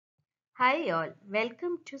Hi all,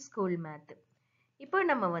 welcome to School Math. இப்போ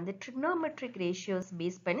நம்ம வந்து trigonometric ratios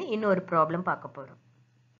base பண்ணி இன்னொரு problem பார்க்க போறோம்.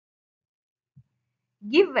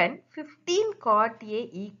 Given 15 cot A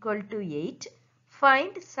equal to 8,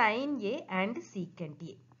 find sin A and secant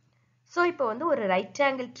A. So இப்போ வந்து ஒரு right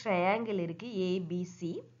angle triangle இருக்கு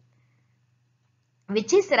ABC,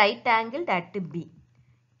 which is right angled at B.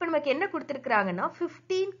 இப்போ நமக்கு என்ன கொடுத்திருக்காங்கன்னா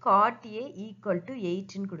 15 cot A equal to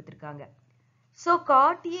 8 ன்னு கொடுத்திருக்காங்க. So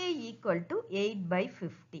cot A equal to 8 by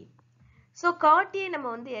 15. So cot A நம்ம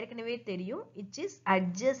வந்து ஏற்கனவே தெரியும், which is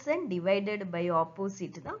adjacent divided by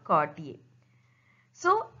opposite தான் cot A.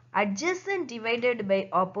 So adjacent divided by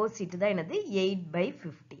opposite தான் என்னது 8 by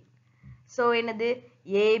 15. So என்னது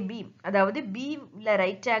AB, அதாவது B ல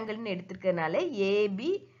right angle ன்னு எடுத்திருக்கனால AB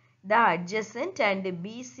the adjacent and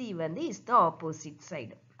BC வந்து is the opposite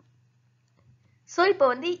side. So இப்போ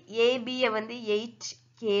வந்து AB வந்து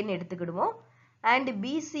 8K ன்னு எடுத்துக்கிடுவோம் and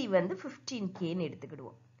BC வந்து 15K ன்னு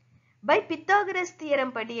எடுத்துக்கிடுவோம். By Pythagoras theorem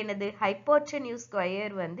படி என்னது hypotenuse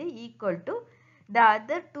square வந்து equal to the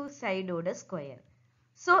other two side ஓட square.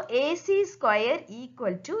 So AC square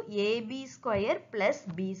equal to AB square plus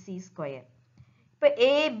BC square. இப்போ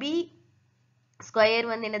AB square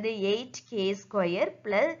வந்து என்னது 8K square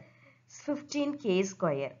plus 15K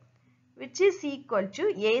square, which is equal to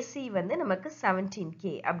AC வந்து நமக்கு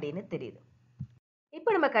 17K அப்படின்னு தெரியுது.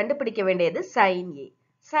 இப்போ நம்ம கண்டுபிடிக்க வேண்டியது sin A.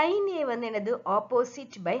 Sin A வந்து என்னது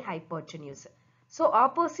opposite by hypotenuse. So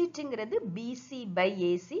oppositeங்கிறது BC by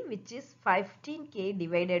AC, which is 15K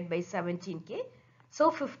divided by 17K. So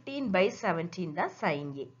 15 by 17 தான் sin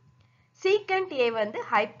A. Secant A வந்து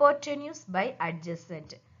hypotenuse by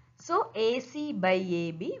adjacent. So AC by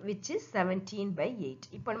AB, which is 17 by 8.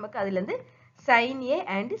 இப்போ நமக்கு அதிலிருந்து sin A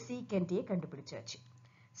and secant A கண்டுபிடிச்சாச்சு.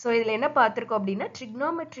 So இதில் என்ன பார்த்திருக்கோம் அப்படின்னா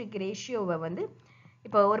trigonometric ratioவை வந்து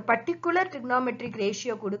இப்போ ஒரு particular trigonometric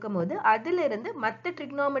ratio கொடுக்கும்போது அதிலிருந்து மற்ற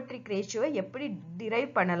trigonometric ratioவை எப்படி derive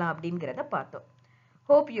பண்ணலாம் அப்படிங்கிறத பார்த்தோம்.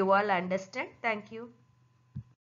 Hope you all understand. Thank you.